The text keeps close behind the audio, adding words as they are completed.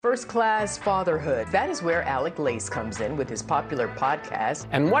First Class Fatherhood. That is where Alec Lace comes in with his popular podcast.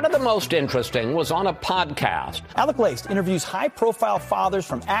 And one of the most interesting was on a podcast. Alec Lace interviews high-profile fathers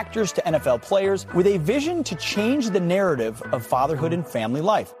from actors to NFL players with a vision to change the narrative of fatherhood and family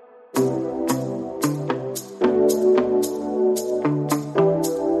life.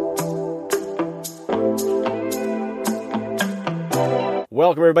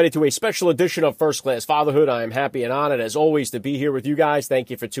 Welcome, everybody, to a special edition of First Class Fatherhood. I am happy and honored, as always, to be here with you guys.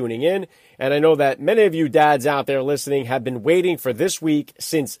 Thank you for tuning in. And I know that many of you dads out there listening have been waiting for this week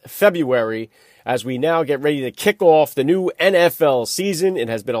since February, as we now get ready to kick off the new NFL season. It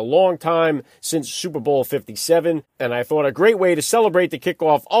has been a long time since Super Bowl 57, and I thought a great way to celebrate the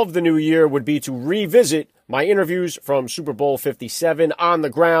kickoff of the new year would be to revisit my interviews from Super Bowl 57 on the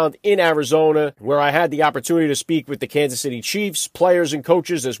ground in Arizona, where I had the opportunity to speak with the Kansas City Chiefs, players and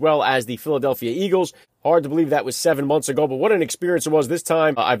coaches, as well as the Philadelphia Eagles. Hard to believe that was 7 months ago, but what an experience it was this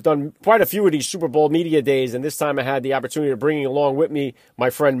time. I've done quite a few of these Super Bowl media days, and this time I had the opportunity of bringing along with me my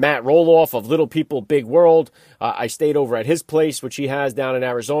friend Matt Roloff of Little People, Big World. I stayed over at his place, which he has down in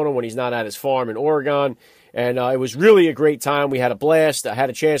Arizona when he's not at his farm in Oregon. And it was really a great time. We had a blast. I had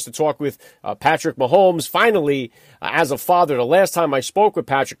a chance to talk with Patrick Mahomes. Finally, as a father, the last time I spoke with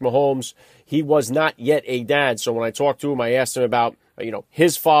Patrick Mahomes, he was not yet a dad. So when I talked to him, I asked him about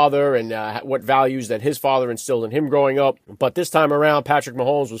his father and what values that his father instilled in him growing up. But this time around, Patrick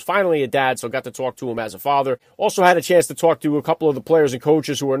Mahomes was finally a dad, so got to talk to him as a father. Also had a chance to talk to a couple of the players and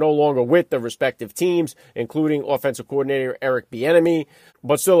coaches who are no longer with their respective teams, including offensive coordinator Eric Bieniemy.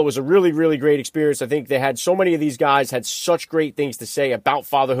 But still, it was a really, really great experience. I think they had so many of these guys had such great things to say about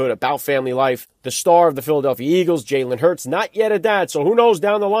fatherhood, about family life. The star of the Philadelphia Eagles, Jalen Hurts, not yet a dad, so who knows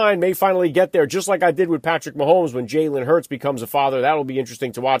down the line, may finally get there, just like I did with Patrick Mahomes when Jalen Hurts becomes a father. That'll be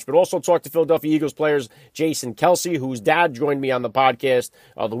interesting to watch. But also talk to Philadelphia Eagles players Jason Kelce, whose dad joined me on the podcast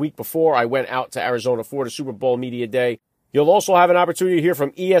the week before I went out to Arizona for the Super Bowl Media Day. You'll also have an opportunity to hear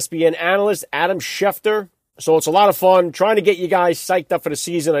from ESPN analyst Adam Schefter. So it's a lot of fun trying to get you guys psyched up for the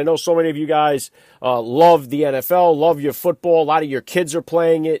season. I know so many of you guys love the NFL, love your football. A lot of your kids are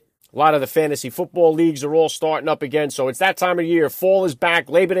playing it. A lot of the fantasy football leagues are all starting up again. So it's that time of year. Fall is back.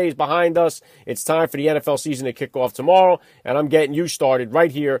 Labor Day is behind us. It's time for the NFL season to kick off tomorrow. And I'm getting you started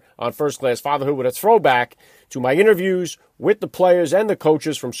right here on First Class Fatherhood with a throwback to my interviews with the players and the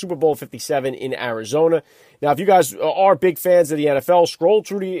coaches from Super Bowl 57 in Arizona. Now, if you guys are big fans of the NFL, scroll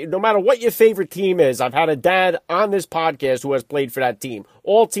through no matter what your favorite team is. I've had a dad on this podcast who has played for that team.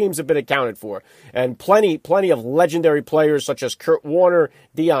 All teams have been accounted for. And plenty of legendary players such as Kurt Warner,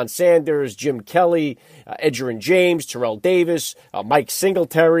 Deion Sanders, Jim Kelly, Edgerrin James, Terrell Davis, Mike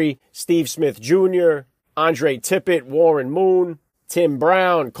Singletary, Steve Smith Jr., Andre Tippett, Warren Moon, Tim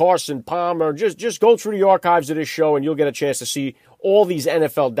Brown, Carson Palmer. Just go through the archives of this show and you'll get a chance to see all these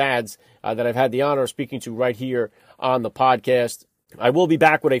NFL dads that I've had the honor of speaking to right here on the podcast. I will be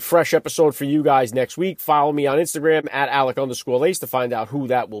back with a fresh episode for you guys next week. Follow me on Instagram at Alec_Lace to find out who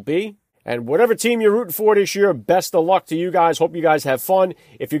that will be. And whatever team you're rooting for this year, best of luck to you guys. Hope you guys have fun.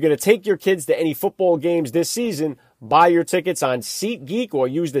 If you're going to take your kids to any football games this season, buy your tickets on SeatGeek or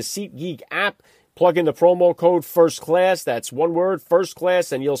use the SeatGeek app. Plug in the promo code First Class. That's one word, First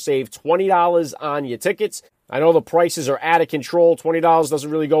Class, and you'll save $20 on your tickets. I know the prices are out of control. $20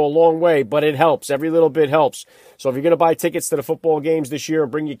 doesn't really go a long way, but it helps. Every little bit helps. So if you're going to buy tickets to the football games this year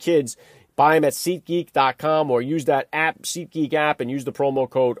and bring your kids, buy them at SeatGeek.com or use that app, SeatGeek app, and use the promo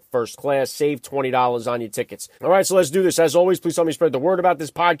code First Class. Save $20 on your tickets. All right, so let's do this. As always, please help me spread the word about this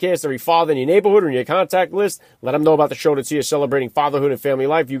podcast. Every father in your neighborhood or in your contact list, let them know about the show that's here celebrating fatherhood and family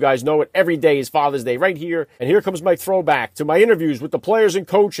life. You guys know it. Every day is Father's Day right here. And here comes my throwback to my interviews with the players and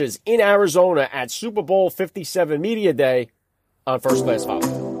coaches in Arizona at Super Bowl 57 Media Day on First Class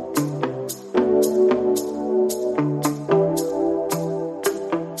Fatherhood.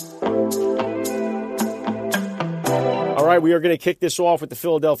 All right, we are going to kick this off with the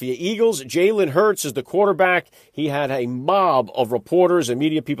Philadelphia Eagles. Jalen Hurts is the quarterback. He had a mob of reporters and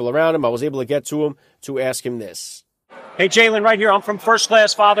media people around him. I was able to get to him to ask him this. Hey, Jalen, right here. I'm from First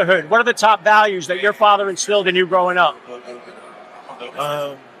Class Fatherhood. What are the top values that your father instilled in you growing up?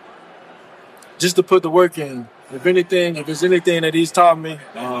 Just to put the work in. If there's anything that he's taught me,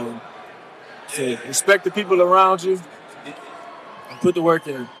 to respect the people around you and put the work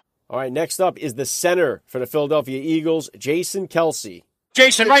in. All right, next up is the center for the Philadelphia Eagles, Jason Kelce.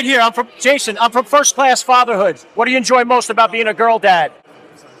 Jason, right here. I'm from First Class Fatherhood. What do you enjoy most about being a girl dad?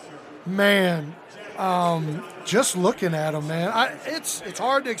 Man, just looking at them, man. It's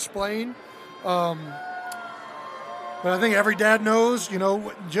hard to explain. But I think every dad knows,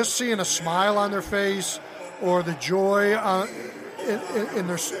 just seeing a smile on their face or the joy in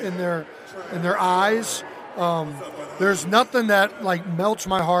their eyes. There's nothing that like melts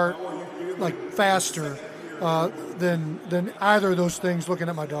my heart like faster than either of those things. Looking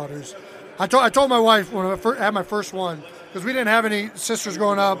at my daughters, I told my wife when I had my first one, because we didn't have any sisters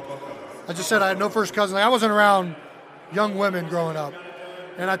growing up. I just said I had no first cousin. Like, I wasn't around young women growing up.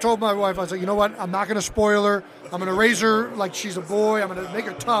 And I told my wife, I was like, you know what? I'm not going to spoil her. I'm going to raise her like she's a boy. I'm going to make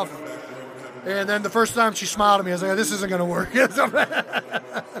her tough. And then the first time she smiled at me, I was like, this isn't going to work.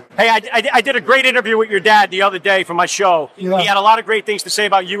 Hey, I did a great interview with your dad the other day for my show. Yeah. He had a lot of great things to say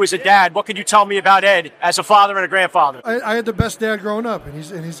about you as a dad. What could you tell me about Ed as a father and a grandfather? I had the best dad growing up, and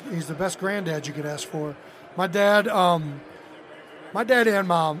he's the best granddad you could ask for. My dad and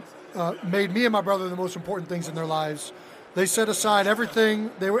mom made me and my brother the most important things in their lives. They set aside everything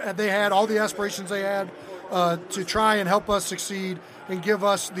they had, all the aspirations they had, to try and help us succeed and give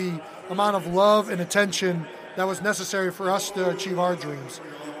us the amount of love and attention that was necessary for us to achieve our dreams.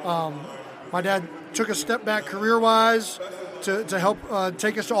 My dad took a step back career-wise to help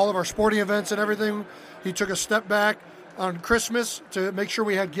take us to all of our sporting events and everything. He took a step back on Christmas to make sure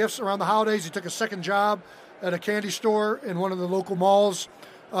we had gifts around the holidays. He took a second job at a candy store in one of the local malls.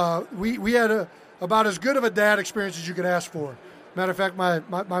 We had about as good of a dad experience as you could ask for. Matter of fact,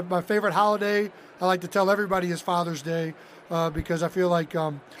 my favorite holiday, I like to tell everybody, is Father's Day, because I feel like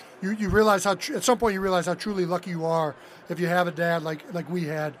you realize at some point you realize how truly lucky you are if you have a dad like we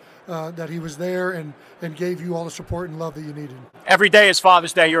had, that he was there and gave you all the support and love that you needed. Every day is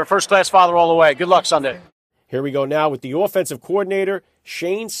Father's Day. You're a first-class father all the way. Good luck Sunday. Here we go now with the offensive coordinator,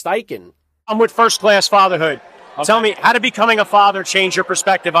 Shane Steichen. I'm with first-class fatherhood. Okay. Tell me, how did becoming a father change your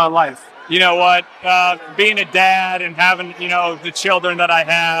perspective on life? You know what, being a dad and having, the children that I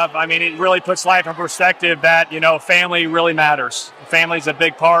have, I mean, it really puts life in perspective that, family really matters. Family's a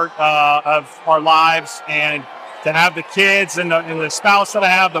big part of our lives, and to have the kids and the spouse that I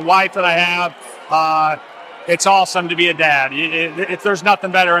have, the wife that I have, it's awesome to be a dad. There's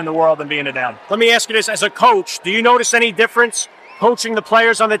nothing better in the world than being a dad. Let me ask you this, as a coach, do you notice any difference coaching the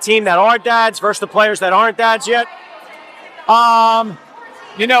players on the team that are dads versus the players that aren't dads yet?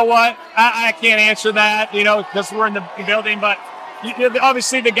 You know what? I can't answer that, because we're in the building. But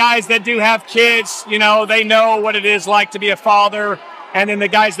obviously the guys that do have kids, they know what it is like to be a father. And then the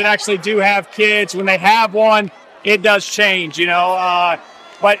guys that actually do have kids, when they have one, it does change, But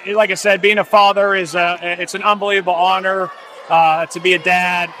like I said, being a father it's an unbelievable honor to be a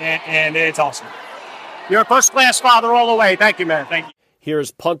dad, and it's awesome. You're a first-class father all the way. Thank you, man. Thank you.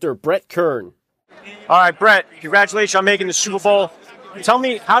 Here's punter Brett Kern. All right, Brett, congratulations on making the Super Bowl. Tell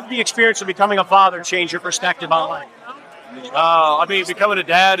me, how did the experience of becoming a father change your perspective on life? Becoming a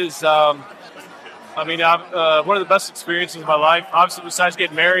dad is, one of the best experiences of my life, obviously besides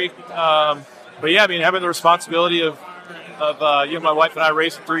getting married. Having the responsibility of my wife and I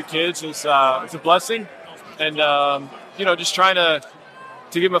raising 3 kids is a blessing. And, just trying to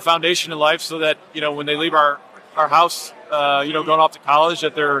give them a foundation in life so that, when they leave our house, going off to college,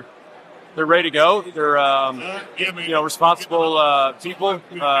 that they're ready to go. They're, responsible people.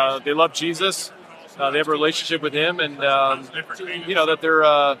 They love Jesus. They have a relationship with Him, and that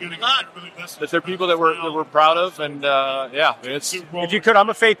they're people that we're proud of. And If you could, I'm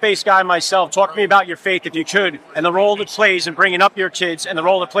a faith-based guy myself. Talk to me about your faith, if you could, and the role it plays in bringing up your kids, and the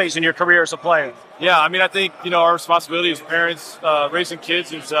role it plays in your career as a player. Yeah, I think our responsibility as parents, raising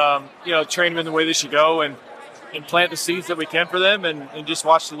kids, is train them in the way they should go, and plant the seeds that we can for them, and just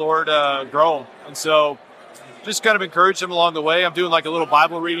watch the Lord grow them. And so just kind of encourage them along the way. I'm doing like a little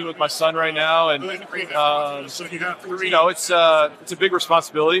Bible reading with my son right now, and it's a big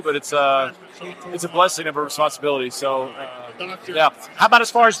responsibility, but it's a blessing of a responsibility. So yeah. How about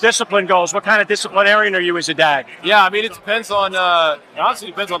as far as discipline goes? What kind of disciplinarian are you as a dad? Yeah, it depends on honestly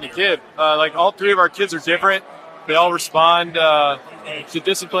depends on the kid. Like all 3 of our kids are different. They all respond to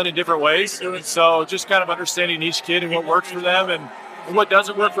discipline in different ways. So just kind of understanding each kid and what works for them and what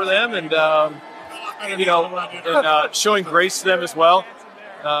doesn't work for them, and showing grace to them as well.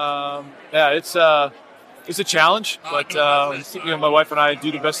 It's a challenge, but my wife and I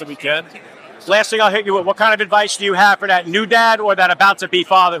do the best that we can. Last thing I'll hit you with, what kind of advice do you have for that new dad or that about-to-be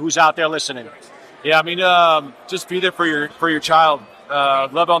father who's out there listening? Yeah, just be there for your child.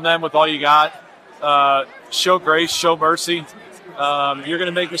 Love on them with all you got. Show grace, show mercy. You're going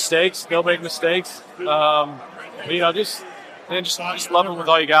to make mistakes. They'll make mistakes. Just love them with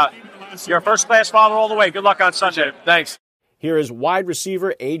all you got. You're a first-class father all the way. Good luck on Sunday. Thanks. Here is wide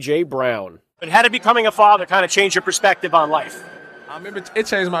receiver A.J. Brown. But how did becoming a father kind of change your perspective on life? It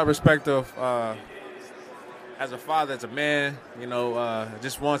changed my perspective as a father, as a man.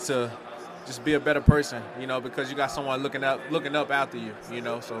 Just want to just be a better person, because you got someone looking up after you,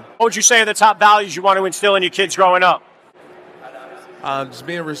 So What would you say are the top values you want to instill in your kids growing up? just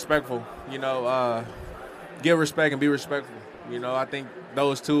being respectful, give respect and be respectful. I think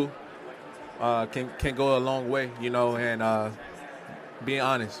those two can go a long way, and being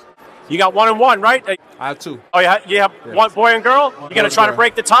honest. You got 1 and 1, right? I have 2. Oh, yeah, you have one boy and girl? You going to try to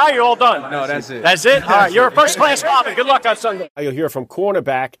break the tie? You're all done? No, that's it. That's it? All right, you're a first-class father. Good luck on Sunday. You'll hear from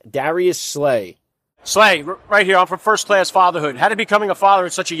cornerback Darius Slay. Slay, right here, I'm from First Class Fatherhood. How did becoming a father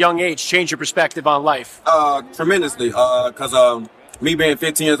at such a young age change your perspective on life? Tremendously, because me being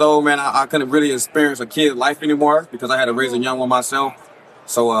 15 years old, man, I couldn't really experience a kid's life anymore because I had to raise a young one myself.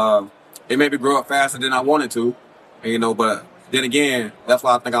 So it made me grow up faster than I wanted to, but then again, that's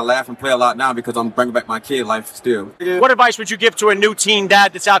why I think I laugh and play a lot now because I'm bringing back my kid life still. What advice would you give to a new teen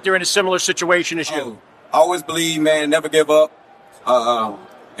dad that's out there in a similar situation as you? I always believe, man, never give up.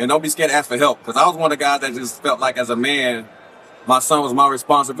 And don't be scared to ask for help. Because I was one of the guys that just felt like as a man, my son was my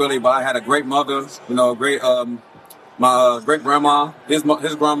responsibility, but I had a great mother, my great grandma, his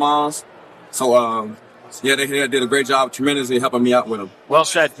grandmas. So, they did a great job tremendously helping me out with them. Well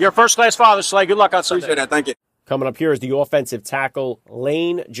said. You're a first-class father, Slay. Good luck on Sunday. Appreciate that. Thank you. Coming up here is the offensive tackle,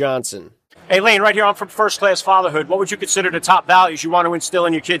 Lane Johnson. Hey, Lane, right here, I'm from First Class Fatherhood. What would you consider the top values you want to instill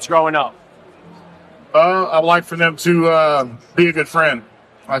in your kids growing up? I would like for them to be a good friend.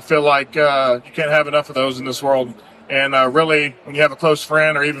 I feel like you can't have enough of those in this world. And really, when you have a close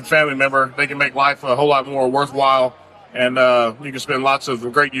friend or even family member, they can make life a whole lot more worthwhile. And you can spend lots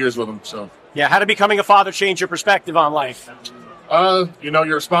of great years with them. So, yeah, how did becoming a father change your perspective on life? Your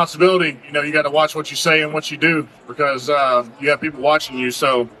responsibility, you got to watch what you say and what you do because you have people watching you.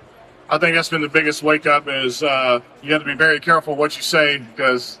 So I think that's been the biggest wake up is you have to be very careful what you say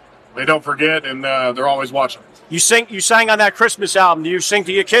because they don't forget and they're always watching. You sang on that Christmas album. Do you sing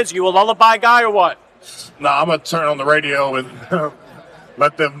to your kids? You a lullaby guy or what? No, I'm going to turn on the radio and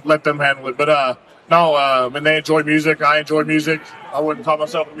let them handle it. But when they enjoy music, I enjoy music. I wouldn't call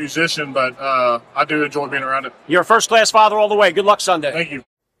myself a musician, but I do enjoy being around it. You're a first-class father all the way. Good luck Sunday. Thank you.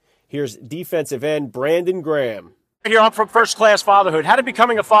 Here's defensive end Brandon Graham. Here, I'm from First Class Fatherhood. How did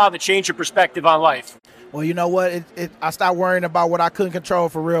becoming a father change your perspective on life? Well, you know what? I stopped worrying about what I couldn't control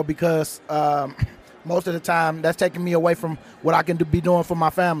for real because most of the time that's taking me away from what I can be doing for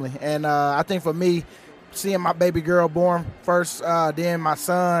my family. And I think for me, seeing my baby girl born first, then my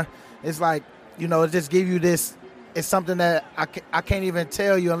son, it's like, it just give you this. It's something that I can't even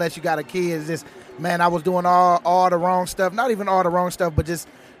tell you unless you got a kid. It's just, man, I was doing all the wrong stuff. Not even all the wrong stuff, but just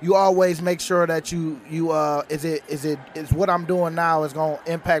you always make sure that you is what I'm doing now is going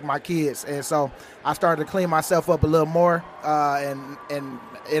to impact my kids. And so I started to clean myself up a little more, and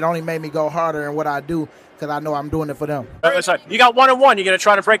it only made me go harder in what I do because I know I'm doing it for them. You got 1 and 1. You going to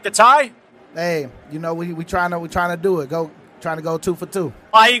try to break the tie? Hey, we trying to do it. Trying to go 2 for 2.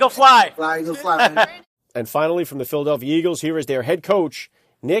 Fly, Eagle, fly. Fly, Eagle, fly, man. And finally, from the Philadelphia Eagles, here is their head coach,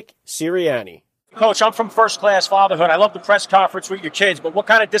 Nick Sirianni. Coach, I'm from First Class Fatherhood. I love the press conference with your kids, but what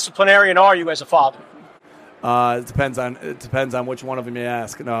kind of disciplinarian are you as a father? It depends on which one of them you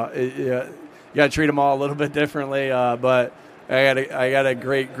ask. You got to treat them all a little bit differently, but I got a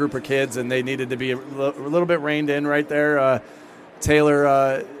great group of kids, and they needed to be a little bit reined in right there. Taylor,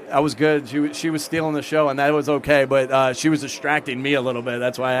 I was good. She was stealing the show, and that was okay, but she was distracting me a little bit.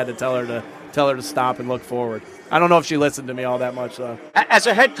 That's why I had to tell her to stop and look forward. I don't know if she listened to me all that much, though. As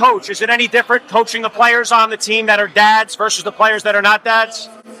a head coach, is it any different coaching the players on the team that are dads versus the players that are not dads?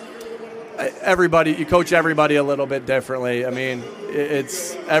 You coach everybody a little bit differently. I mean,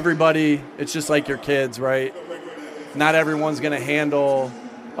 it's everybody. It's just like your kids, right? Not everyone's going to handle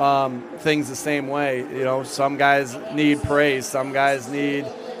things the same way. Some guys need praise. Some guys need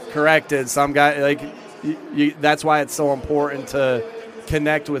corrected. Some guys that's why it's so important to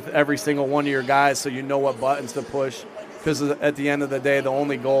connect with every single one of your guys so you know what buttons to push, because at the end of the day, the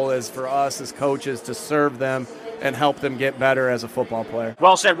only goal is for us as coaches to serve them and help them get better as a football player.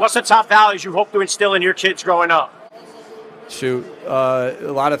 Well said. What's the top values you hope to instill in your kids growing up? A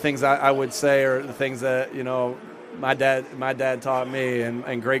lot of things I would say are the things that my dad taught me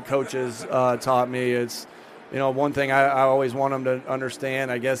and great coaches taught me. It's one thing I always want them to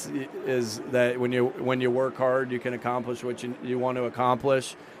understand, I guess, is that when you work hard, you can accomplish what you want to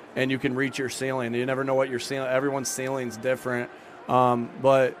accomplish, and you can reach your ceiling. You never know what your ceiling. Everyone's ceiling's different,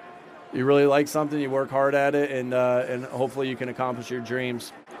 but you really like something, you work hard at it, and hopefully you can accomplish your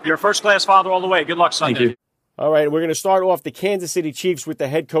dreams. You're a first-class father all the way. Good luck Sunday. Thank you. All right, we're going to start off the Kansas City Chiefs with the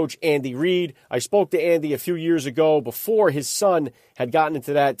head coach, Andy Reid. I spoke to Andy a few years ago before his son had gotten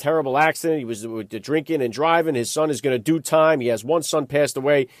into that terrible accident. He was drinking and driving. His son is going to do time. He has one son passed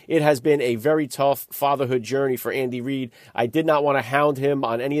away. It has been a very tough fatherhood journey for Andy Reid. I did not want to hound him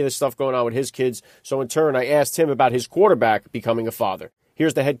on any of the stuff going on with his kids. So in turn, I asked him about his quarterback becoming a father.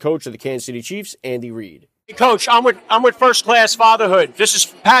 Here's the head coach of the Kansas City Chiefs, Andy Reid. Hey, Coach, I'm with First Class Fatherhood. This is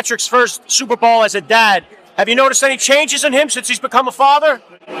Patrick's first Super Bowl as a dad. Have you noticed any changes in him since he's become a father?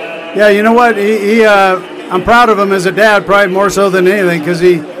 Yeah, you know what? I'm proud of him as a dad, probably more so than anything, because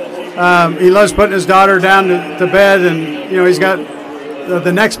he loves putting his daughter down to bed, and he's got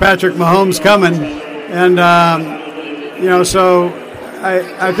the next Patrick Mahomes coming, and so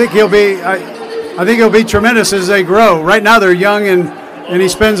I think he'll be tremendous as they grow. Right now they're young, and he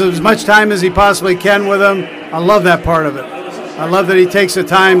spends as much time as he possibly can with them. I love that part of it. I love that he takes the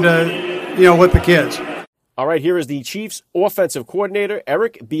time to with the kids. All right, here is the Chiefs' offensive coordinator,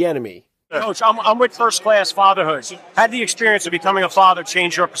 Eric Bieniemy. Coach, I'm with First Class Fatherhood. How did the experience of becoming a father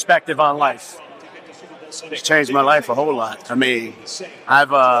change your perspective on life? It's changed my life a whole lot. I mean, I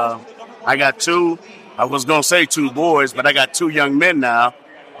got two. I was gonna say two boys, but I got two young men now.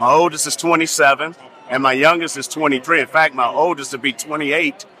 My oldest is 27, and my youngest is 23. In fact, my oldest will be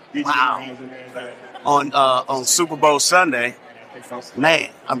 28. Wow! On Super Bowl Sunday,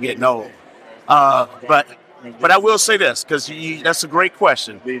 man, I'm getting old. But I will say this, because that's a great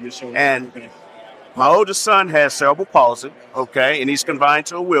question. And my oldest son has cerebral palsy, okay, and he's confined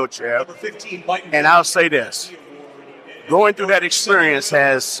to a wheelchair. And I'll say this. Going through that experience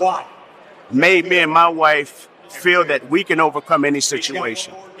has made me and my wife feel that we can overcome any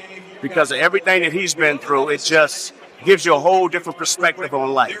situation. Because of everything that he's been through, it just gives you a whole different perspective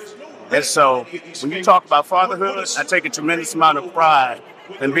on life. And so when you talk about fatherhood, I take a tremendous amount of pride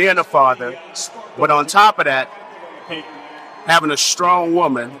in being a father. But on top of that, having a strong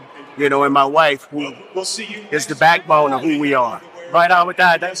woman, and my wife, who is the backbone of who we are. Right on with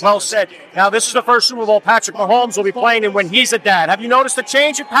that. That's well said. Now, this is the first Super Bowl Patrick Mahomes will be playing in when he's a dad. Have you noticed a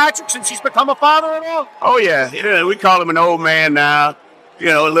change in Patrick since he's become a father at all? Oh, yeah. We call him an old man now,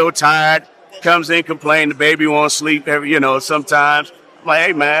 a little tired. Comes in, complain, the baby won't sleep, sometimes. I'm like,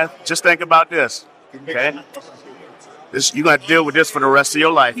 hey, man, just think about this, okay? You're going to deal with this for the rest of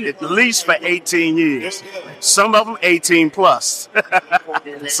your life, at least for 18 years. Some of them 18 plus.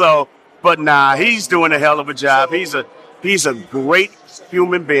 But he's doing a hell of a job. He's a great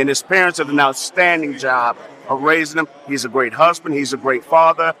human being. His parents did an outstanding job of raising him. He's a great husband. He's a great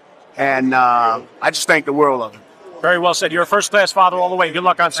father. And I just thank the world of him. Very well said. You're a first-class father all the way. Good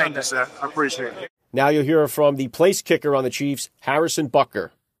luck on Sunday. Thank you, sir. I appreciate it. Now you'll hear from the place kicker on the Chiefs, Harrison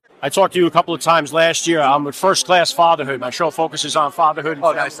Butker. I talked to you a couple of times last year. I'm with First Class Fatherhood. My show focuses on fatherhood.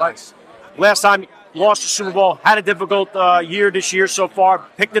 And nice. Last time, lost the Super Bowl. Had a difficult year this year so far.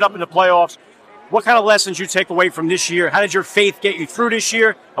 Picked it up in the playoffs. What kind of lessons you take away from this year? How did your faith get you through this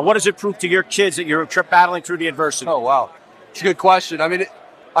year? And what does it prove to your kids that you're battling through the adversity? Oh, wow. It's a good question. I mean,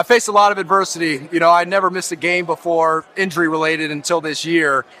 I faced a lot of adversity. I never missed a game before, injury-related, until this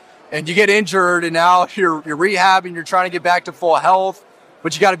year. And you get injured, and now you're rehabbing. You're trying to get back to full health.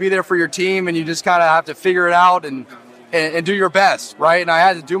 But you got to be there for your team, and you just kind of have to figure it out and do your best, right? And I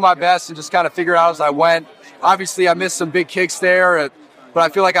had to do my best and just kind of figure it out as I went. Obviously, I missed some big kicks there, but I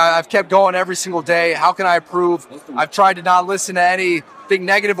feel like I've kept going every single day. How can I improve? I've tried to not listen to anything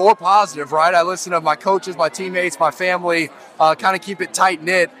negative or positive, right? I listen to my coaches, my teammates, my family, kind of keep it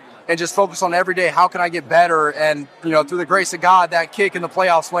tight-knit and just focus on every day, how can I get better? And, through the grace of God, that kick in the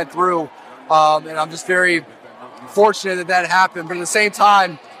playoffs went through, and I'm just very fortunate that happened. But at the same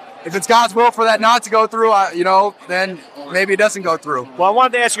time, if it's God's will for that not to go through, then maybe it doesn't go through. Well, I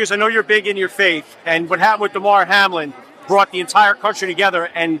wanted to ask you, because I know you're big in your faith, and what happened with Damar Hamlin brought the entire country together,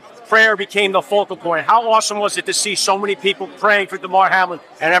 and prayer became the focal point. How awesome was it to see so many people praying for Damar Hamlin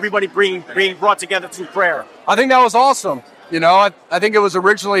and everybody being brought together through prayer? I think that was awesome. I think it was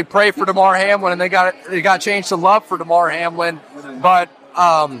originally pray for Damar Hamlin, and it got changed to love for Damar Hamlin. But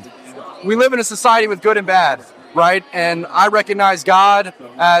we live in a society with good and bad. Right, and I recognize God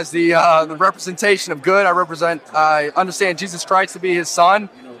as the representation of good. I understand Jesus Christ to be His Son,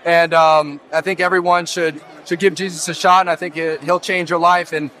 and I think everyone should give Jesus a shot. And I think He'll change your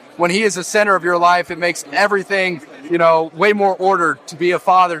life. And when He is the center of your life, it makes everything way more ordered. To be a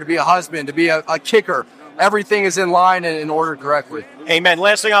father, to be a husband, to be a kicker, everything is in line and in order correctly. Amen.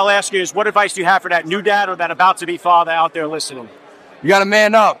 Last thing I'll ask you is, what advice do you have for that new dad or that about to be father out there listening? You got to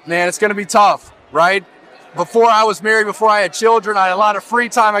man up, man. It's going to be tough, right? Before I was married, before I had children, I had a lot of free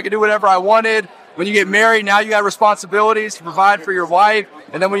time. I could do whatever I wanted. When you get married, now you got responsibilities to provide for your wife.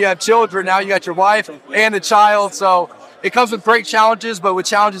 And then when you have children, now you got your wife and the child. So it comes with great challenges, but with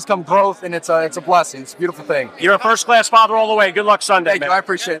challenges come growth, and it's a blessing. It's a beautiful thing. You're a first-class father all the way. Good luck Sunday, Thank man. you. I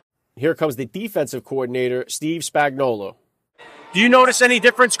appreciate it. Here comes the defensive coordinator, Steve Spagnuolo. Do you notice any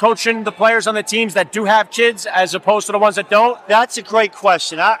difference coaching the players on the teams that do have kids as opposed to the ones that don't? That's a great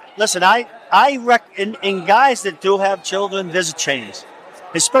question. I reckon in guys that do have children, there's a change,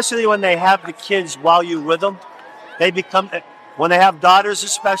 especially when they have the kids while you're with them. They become, when they have daughters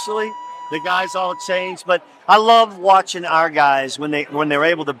especially, the guys all change. But I love watching our guys when they're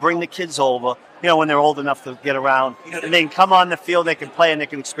able to bring the kids over, when they're old enough to get around, and they can come on the field, they can play, and they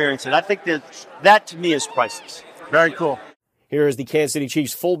can experience it. I think that to me is priceless. Very cool. Here is the Kansas City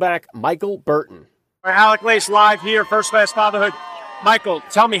Chiefs fullback, Michael Burton. All right, Alec Lace live here, First Class Fatherhood. Michael,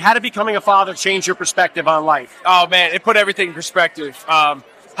 tell me, how did becoming a father change your perspective on life? Oh, man, it put everything in perspective.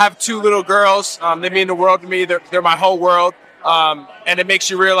 Have two little girls. They mean the world to me. They're my whole world. And it makes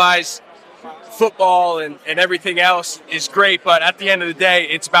you realize football and everything else is great, but at the end of the day,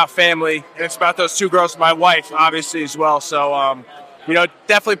 it's about family, and it's about those two girls, my wife, obviously, as well. So,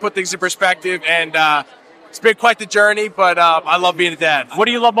 definitely put things in perspective, and it's been quite the journey, but I love being a dad. What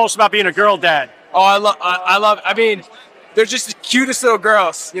do you love most about being a girl dad? Oh, I mean, they're just the cutest little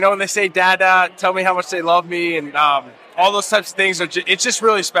girls. When they say, Dada, tell me how much they love me, and all those types of things, it's just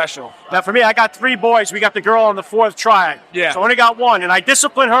really special. Now, for me, I got 3 boys. We got the girl on the 4th try. Yeah. So I only got 1, and I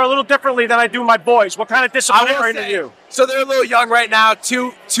discipline her a little differently than I do my boys. What kind of discipline are you? So they're a little young right now,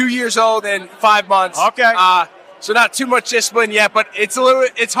 2 years old and 5 months. Okay. So not too much discipline yet, but it's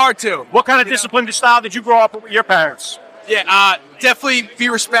hard to. What kind of discipline style did you grow up with your parents? Yeah, definitely be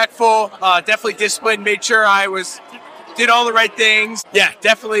respectful, definitely disciplined, made sure I did all the right things. Yeah,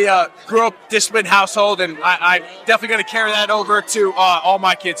 definitely grew up disciplined household, and I'm definitely going to carry that over to all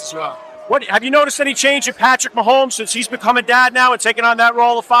my kids as well. What have you noticed any change in Patrick Mahomes since he's become a dad now and taking on that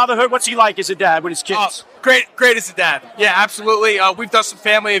role of fatherhood? What's he like as a dad with his kids? Great as a dad. Yeah, absolutely. We've done some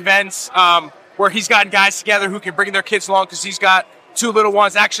family events where he's gotten guys together who can bring their kids along because he's got 2 little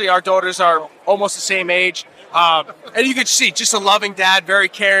ones. Actually, our daughters are almost the same age. And you can see just a loving dad, very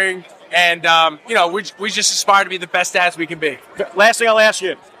caring. And, we just aspire to be the best dads we can be. Last thing I'll ask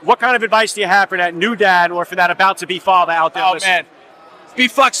you, what kind of advice do you have for that new dad or for that about-to-be father out there listening? Man, be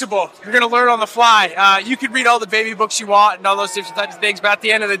flexible. You're going to learn on the fly. You can read all the baby books you want and all those different types of things, but at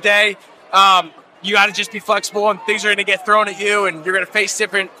the end of the day, you got to just be flexible, and things are going to get thrown at you, and you're going to face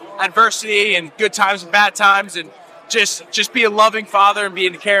different adversity and good times and bad times, and just be a loving father and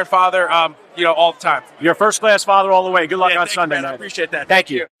being a caring father, all the time. You're a first-class father all the way. Good luck on Sunday, man. man. I appreciate that. Thank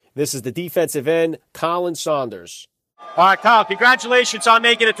you. This is the defensive end, Colin Saunders. All right, Kyle, congratulations on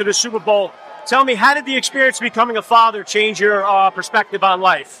making it to the Super Bowl. Tell me, how did the experience of becoming a father change your perspective on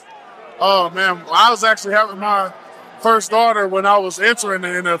life? Oh, man, I was actually having my first daughter when I was entering the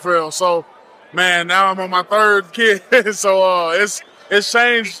NFL. So, man, now I'm on my 3rd kid. So it's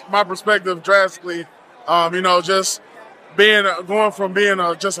changed my perspective drastically. Just going from being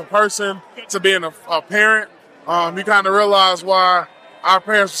just a person to being a parent. You kind of realize why our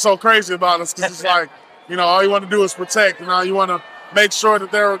parents were so crazy about us, because it's like, all you want to do is protect. You want to make sure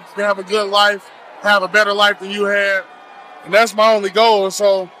that they're going to have a good life, have a better life than you had. And that's my only goal. And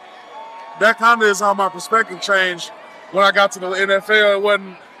so that kind of is how my perspective changed when I got to the NFL. It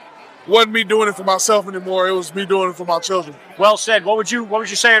wasn't me doing it for myself anymore. It was me doing it for my children. Well said. What would you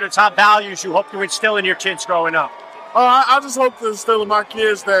say are the top values you hope to instill in your kids growing up? I just hope to instill in my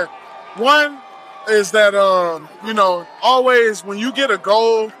kids that, one, is that, always when you get a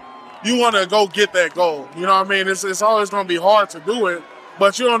goal, you want to go get that goal. You know what I mean? It's always going to be hard to do it,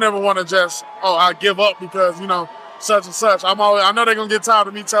 but you don't ever want to just, I give up because, such and such. I know they're going to get tired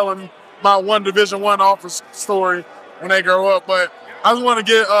of me telling my one Division I offer story when they grow up, but I just want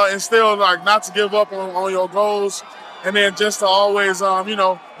to get instilled, not to give up on your goals, and then just to always,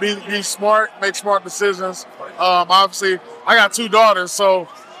 be smart, make smart decisions. Obviously, I got 2 daughters, so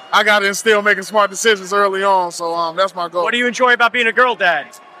I got to instill making smart decisions early on, so that's my goal. What do you enjoy about being a girl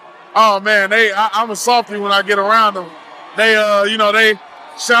dad? Oh, man, I'm a softie when I get around them. They, they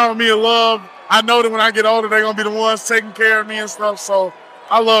shower me in love. I know that when I get older, they're going to be the ones taking care of me and stuff, so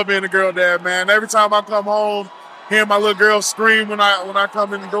I love being a girl dad, man. Every time I come home, hearing my little girl scream when I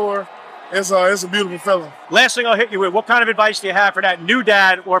come in the door, it's a beautiful feeling. Last thing I'll hit you with, what kind of advice do you have for that new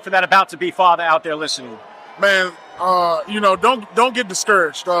dad or for that about-to-be father out there listening? Man, don't get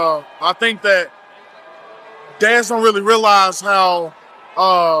discouraged. I think that dads don't really realize how,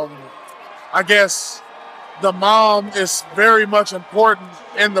 I guess, the mom is very much important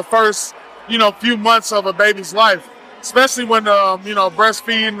in the first, few months of a baby's life, especially when,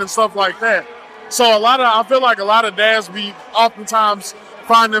 breastfeeding and stuff like that. So I feel like a lot of dads be oftentimes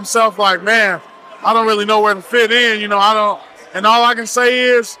find themselves like, man, I don't really know where to fit in. You know, I don't. And all I can say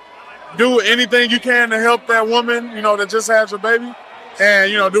is do anything you can to help that woman, you know, that just has her baby.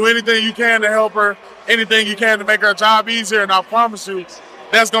 And, you know, do anything you can to help her, anything you can to make her job easier. And I promise you,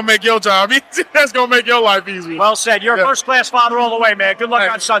 that's going to make your job easier. That's going to make your life easier. Well said. You're a first-class father all the way, man. Good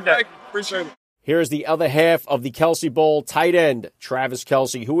luck on Sunday. Appreciate it. Here's the other half of the Kelsey Bowl, tight end Travis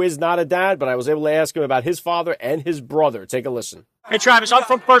Kelsey, who is not a dad, but I was able to ask him about his father and his brother. Take a listen. Hey, Travis, I'm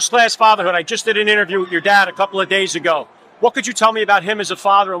from First Class Fatherhood. I just did an interview with your dad a couple of days ago. What could you tell me about him as a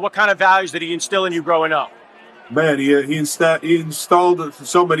father, and what kind of values did he instill in you growing up? Man, he installed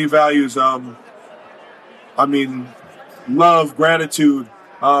so many values. I mean, love, gratitude,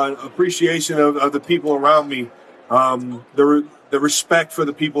 appreciation of the people around me, the respect for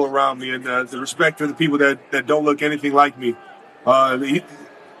the people around me, and the respect for the people that don't look anything like me.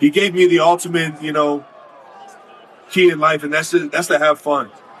 He gave me the ultimate, you know, key in life, and that's to have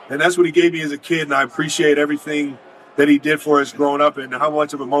fun. And that's what he gave me as a kid, and I appreciate everything that he did for us growing up and how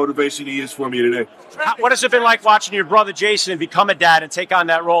much of a motivation he is for me today. What has it been like watching your brother Jason become a dad and take on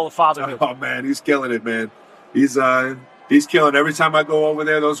that role of fatherhood? Oh, man, he's killing it, man. He's killing it. Every time I go over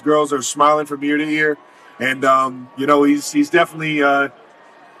there, those girls are smiling from ear to ear. And, you know, he's definitely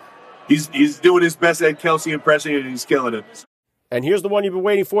he's doing his best at Kelsey impression, and he's killing it. And here's the one you've been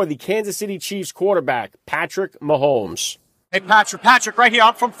waiting for, the Kansas City Chiefs quarterback, Patrick Mahomes. Hey, Patrick, right here.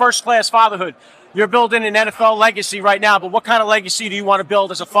 I'm from First Class Fatherhood. You're building an NFL legacy right now, but what kind of legacy do you want to build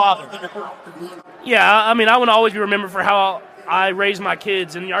as a father? Yeah, I mean, I want to always be remembered for how I raise my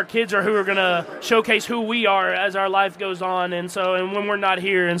kids, and our kids are who are going to showcase who we are as our life goes on, and when we're not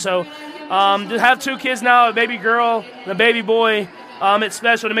here. And so to have two kids now, a baby girl and a baby boy, it's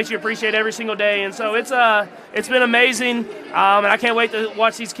special. It makes you appreciate every single day. And so it's been amazing, and I can't wait to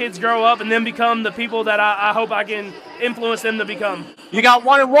watch these kids grow up and then become the people that I hope I can influence them to become. You got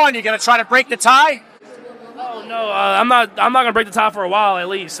 1-1. You going to try to break the tie? Oh, no, I'm not going to break the tie for a while at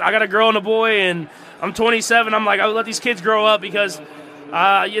least. I got a girl and a boy, and I'm 27. I'm like, I'll let these kids grow up because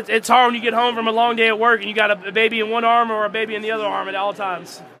it's hard when you get home from a long day at work and you got a baby in one arm or a baby in the other arm at all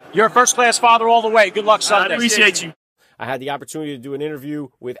times. You're a first-class father all the way. Good luck Sunday. I appreciate you. I had the opportunity to do an interview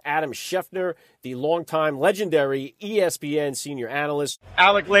with Adam Schefter, the longtime legendary ESPN senior analyst.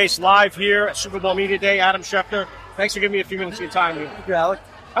 Alec Lace live here at Super Bowl Media Day. Adam Schefter, thanks for giving me a few minutes of your time here. Thank you, Alec.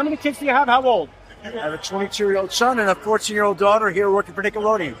 How many kids do you have? How old? I have a 22-year-old son and a 14-year-old daughter here working for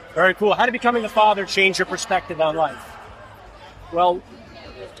Nickelodeon. Very cool. How did becoming a father change your perspective on life? Well,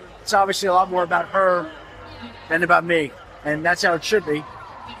 it's obviously a lot more about her than about me, and that's how it should be.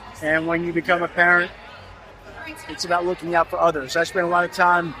 And when you become a parent, it's about looking out for others. I spend a lot of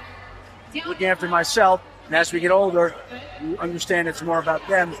time looking after myself, and as we get older, you understand it's more about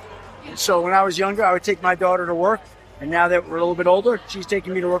them. And so when I was younger, I would take my daughter to work, and now that we're a little bit older, she's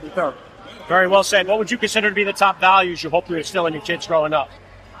taking me to work with her. Very well said. What would you consider to be the top values you hope to instill in your kids growing up?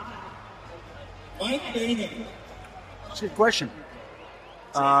 That's a good question.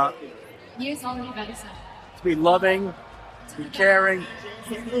 To be loving, to be caring,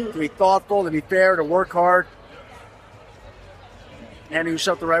 to be thoughtful, to be fair, to work hard, and do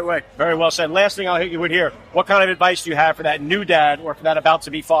yourself the right way. Very well said. Last thing I'll hit you with here. What kind of advice do you have for that new dad or for that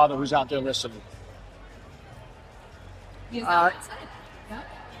about-to-be father who's out there listening?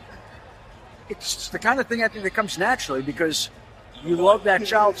 It's the kind of thing I think that comes naturally because you love that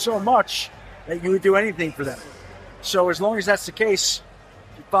child so much that you would do anything for them. So as long as that's the case,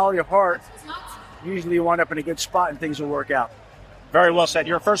 you follow your heart, usually you wind up in a good spot and things will work out. Very well said.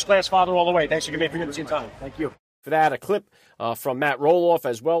 You're a first-class father all the way. Thanks for giving me a few minutes of your time. Thank you. For that, a clip from Matt Roloff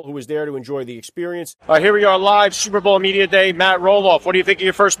as well, who was there to enjoy the experience. All right, here we are live, Super Bowl Media Day. Matt Roloff, what do you think of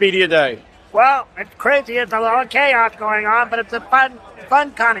your first media day? Well, it's crazy. There's a lot of chaos going on, but it's a fun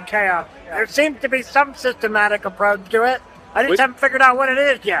kind of chaos. There seems to be some systematic approach to it. I just haven't figured out what it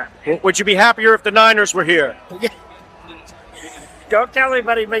is yet. Would you be happier if the Niners were here? Don't tell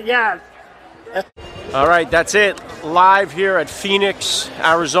anybody, but yes. All right, that's it. Live here at Phoenix,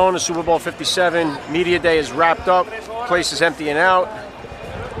 Arizona, Super Bowl 57. Media Day is wrapped up. Place is emptying out.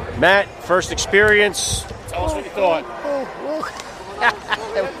 Matt, first experience. Tell us what you thought.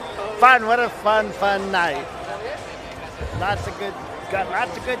 Fun. What a fun night. Got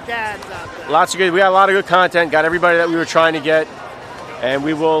lots of good dads out there. We got a lot of good content. Got everybody that we were trying to get. And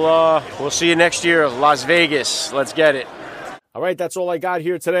we'll see you next year, Las Vegas. Let's get it. All right, that's all I got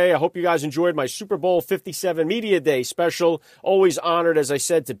here today. I hope you guys enjoyed my Super Bowl 57 Media Day special. Always honored, as I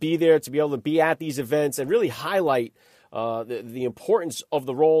said, to be there, to be able to be at these events and really highlight the importance of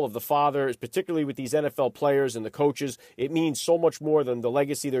the role of the father, particularly with these NFL players and the coaches. It means so much more than the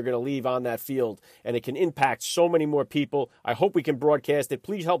legacy they're going to leave on that field, and it can impact so many more people. I hope we can broadcast it.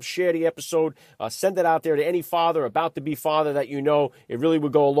 Please help share the episode. Send it out there to any father, about to be father that you know. It really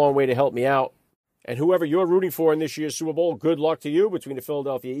would go a long way to help me out. And whoever you're rooting for in this year's Super Bowl, good luck to you between the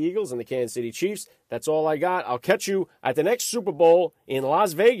Philadelphia Eagles and the Kansas City Chiefs. That's all I got. I'll catch you at the next Super Bowl in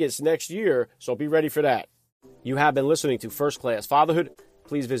Las Vegas next year, so be ready for that. You have been listening to First Class Fatherhood.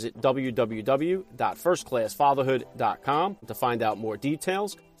 Please visit www.firstclassfatherhood.com to find out more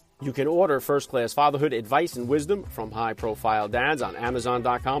details. You can order First Class Fatherhood advice and wisdom from high-profile dads on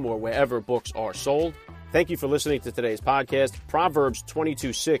Amazon.com or wherever books are sold. Thank you for listening to today's podcast. Proverbs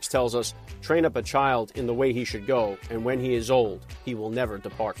 22:6 tells us, train up a child in the way he should go, and when he is old, he will never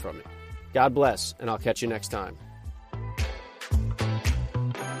depart from it. God bless, and I'll catch you next time.